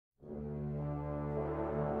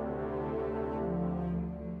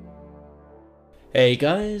Hey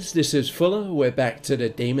guys, this is Fuller. We're back to the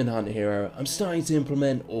Demon Hunter hero. I'm starting to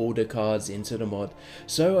implement all the cards into the mod,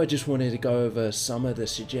 so I just wanted to go over some of the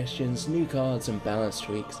suggestions, new cards and balance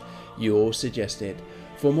tweaks you all suggested.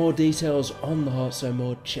 For more details on the Hearthstone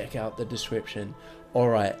mod, check out the description.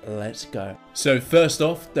 Alright, let's go. So first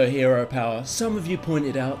off, the hero power. Some of you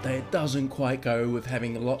pointed out that it doesn't quite go with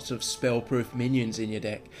having lots of spellproof minions in your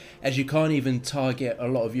deck, as you can't even target a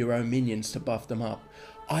lot of your own minions to buff them up.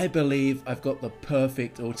 I believe I've got the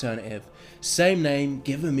perfect alternative. Same name,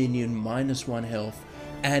 give a minion -1 health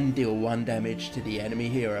and deal 1 damage to the enemy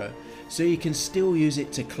hero. So you can still use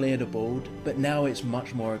it to clear the board, but now it's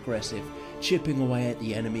much more aggressive, chipping away at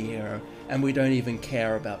the enemy hero, and we don't even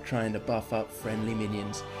care about trying to buff up friendly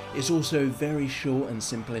minions. It's also very short and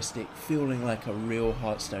simplistic, feeling like a real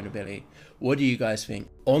Hearthstone ability. What do you guys think?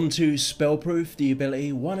 On to Spellproof, the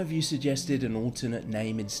ability. One of you suggested an alternate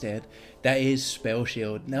name instead. That is Spell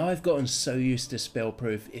Shield. Now I've gotten so used to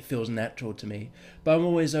Spellproof, it feels natural to me, but I'm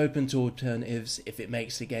always open to alternatives if it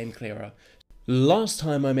makes the game clearer. Last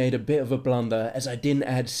time I made a bit of a blunder as I didn't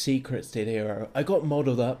add secrets to the hero. I got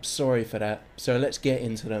modelled up, sorry for that, so let's get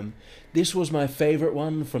into them. This was my favourite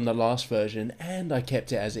one from the last version and I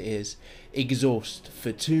kept it as it is. Exhaust.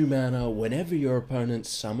 For 2 mana, whenever your opponent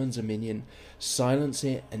summons a minion, silence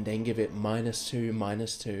it and then give it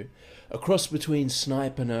 -2/-2. A cross between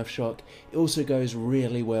Snipe and Earthshock, it also goes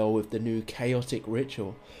really well with the new Chaotic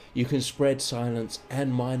Ritual. You can spread silence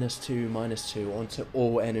and -2/-2 onto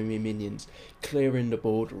all enemy minions, clearing the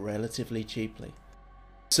board relatively cheaply.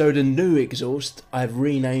 So the new exhaust, I've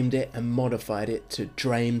renamed it and modified it to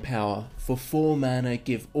Drain Power. For 4 mana,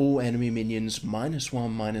 give all enemy minions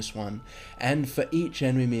 -1/-1, and for each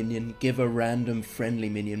enemy minion, give a random friendly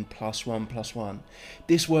minion +1/+1.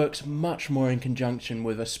 This works much more in conjunction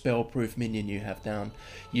with a spellproof minion you have down.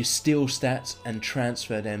 You steal stats and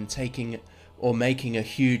transfer them, making a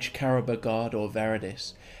huge Caraba Guard or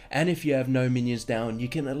Varadis. And if you have no minions down, you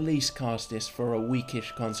can at least cast this for a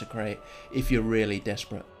weakish Consecrate if you're really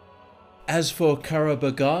desperate. As for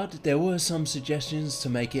Caraba Guard, there were some suggestions to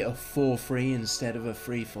make it a 4/3 instead of a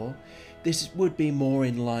 3/4. This would be more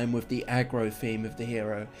in line with the aggro theme of the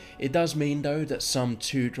hero. It does mean though that some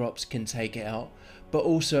 2-drops can take it out, but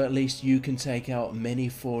also at least you can take out many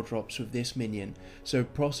 4-drops with this minion, so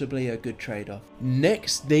possibly a good trade-off.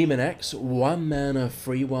 Next, Demon Axe, 1 mana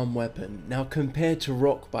 3/1 weapon. Now compared to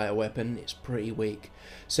Rock Biter weapon, it's pretty weak.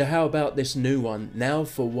 So how about this new one? Now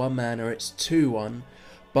for 1 mana it's 2/1,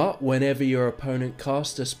 but whenever your opponent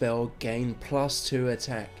casts a spell, gain +2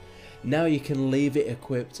 attack. Now you can leave it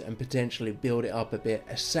equipped and potentially build it up a bit,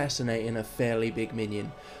 assassinating a fairly big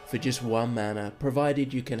minion for just 1 mana,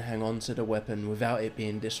 provided you can hang on to the weapon without it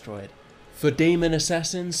being destroyed. For Demon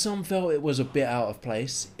Assassin, some felt it was a bit out of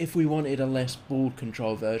place. If we wanted a less board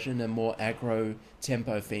control version and more aggro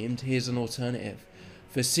tempo themed, here's an alternative.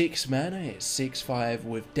 For 6 mana, it's 6/5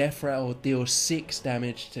 with Death Rattle, deals 6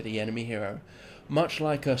 damage to the enemy hero, much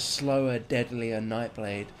like a slower, deadlier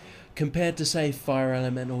Nightblade. Compared to say Fire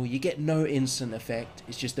Elemental, you get no instant effect,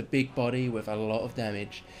 it's just a big body with a lot of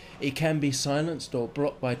damage. It can be silenced or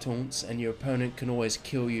blocked by taunts and your opponent can always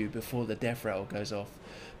kill you before the death rattle goes off.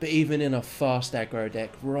 But even in a fast aggro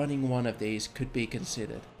deck, running one of these could be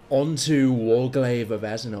considered. On to Warglaive of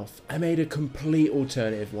Azzinoth. I made a complete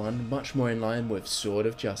alternative one, much more in line with Sword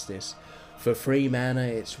of Justice. For 3 mana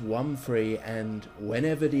it's 1/3 and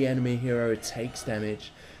whenever the enemy hero takes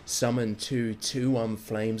damage, summon 2 2/1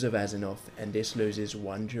 Flames of Azzinoth and this loses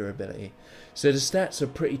 1 durability. So the stats are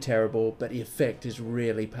pretty terrible, but the effect is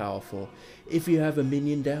really powerful. If you have a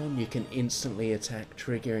minion down, you can instantly attack,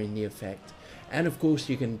 triggering the effect. And of course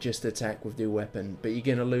you can just attack with the weapon, but you're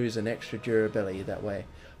going to lose an extra durability that way.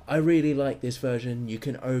 I really like this version, you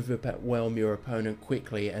can overwhelm your opponent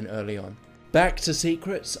quickly and early on. Back to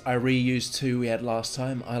secrets, I reused 2 we had last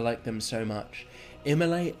time, I like them so much.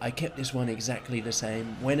 Immolate, I kept this one exactly the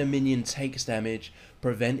same. When a minion takes damage,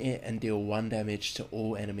 prevent it and deal 1 damage to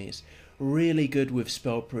all enemies. Really good with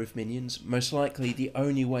spellproof minions, most likely the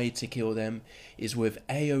only way to kill them is with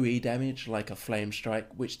AoE damage like a Flame Strike,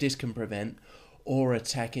 which this can prevent, or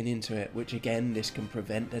attacking into it, which again this can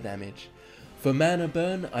prevent the damage. For mana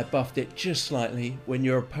burn, I buffed it just slightly. When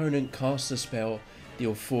your opponent casts a spell,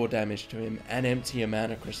 deal 4 damage to him and empty a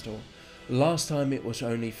mana crystal. Last time it was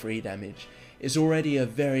only 3 damage. It's already a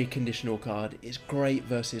very conditional card, it's great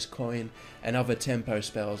versus coin and other tempo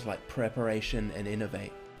spells like Preparation and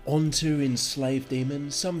Innovate. On to Enslaved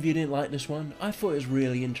Demons. Some of you didn't like this one. I thought it was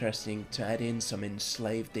really interesting to add in some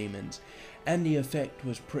Enslaved Demons, and the effect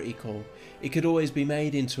was pretty cool. It could always be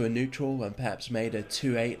made into a neutral and perhaps made a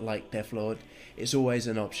 2/8 like Deathlord. It's always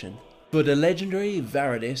an option. For the legendary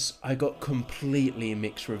Varadis, I got completely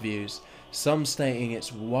mixed reviews, some stating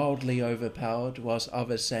it's wildly overpowered whilst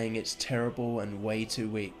others saying it's terrible and way too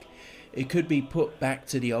weak. It could be put back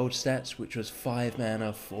to the old stats, which was 5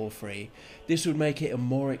 mana for free. This would make it a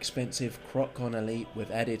more expensive Crocon Elite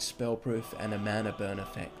with added spellproof and a mana burn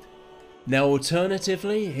effect. Now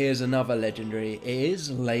alternatively, here's another legendary. It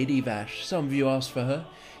is Lady Vash. Some of you asked for her,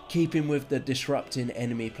 keeping with the disrupting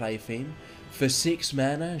enemy play theme. For 6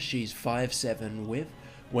 mana, she's 5/7 with,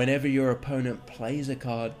 whenever your opponent plays a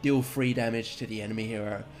card, deal 3 damage to the enemy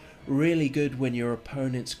hero. Really good when your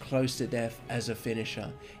opponent's close to death as a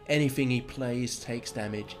finisher. Anything he plays takes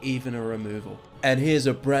damage, even a removal. And here's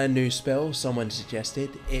a brand new spell someone suggested.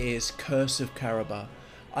 It is Curse of Karaba.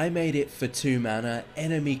 I made it for 2 mana,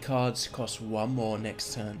 enemy cards cost 1 more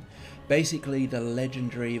next turn. Basically the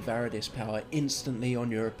legendary Varadis power instantly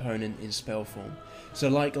on your opponent in spell form. So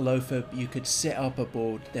like Lothar, you could set up a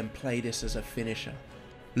board, then play this as a finisher.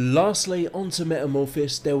 Lastly, onto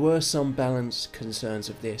Metamorphosis, there were some balance concerns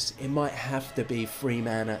of this. It might have to be 3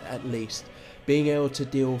 mana at least. Being able to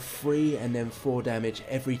deal 3 and then 4 damage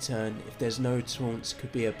every turn if there's no taunts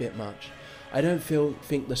could be a bit much. I don't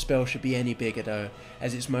think the spell should be any bigger though,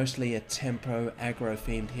 as it's mostly a tempo aggro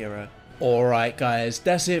themed hero. Alright guys,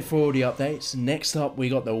 that's it for all the updates. Next up we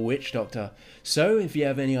got the Witch Doctor. So if you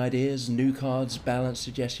have any ideas, new cards, balance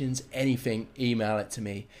suggestions, anything, email it to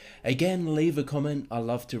me. Again, leave a comment, I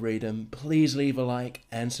love to read them. Please leave a like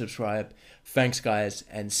and subscribe. Thanks guys,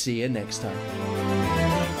 and see you next time.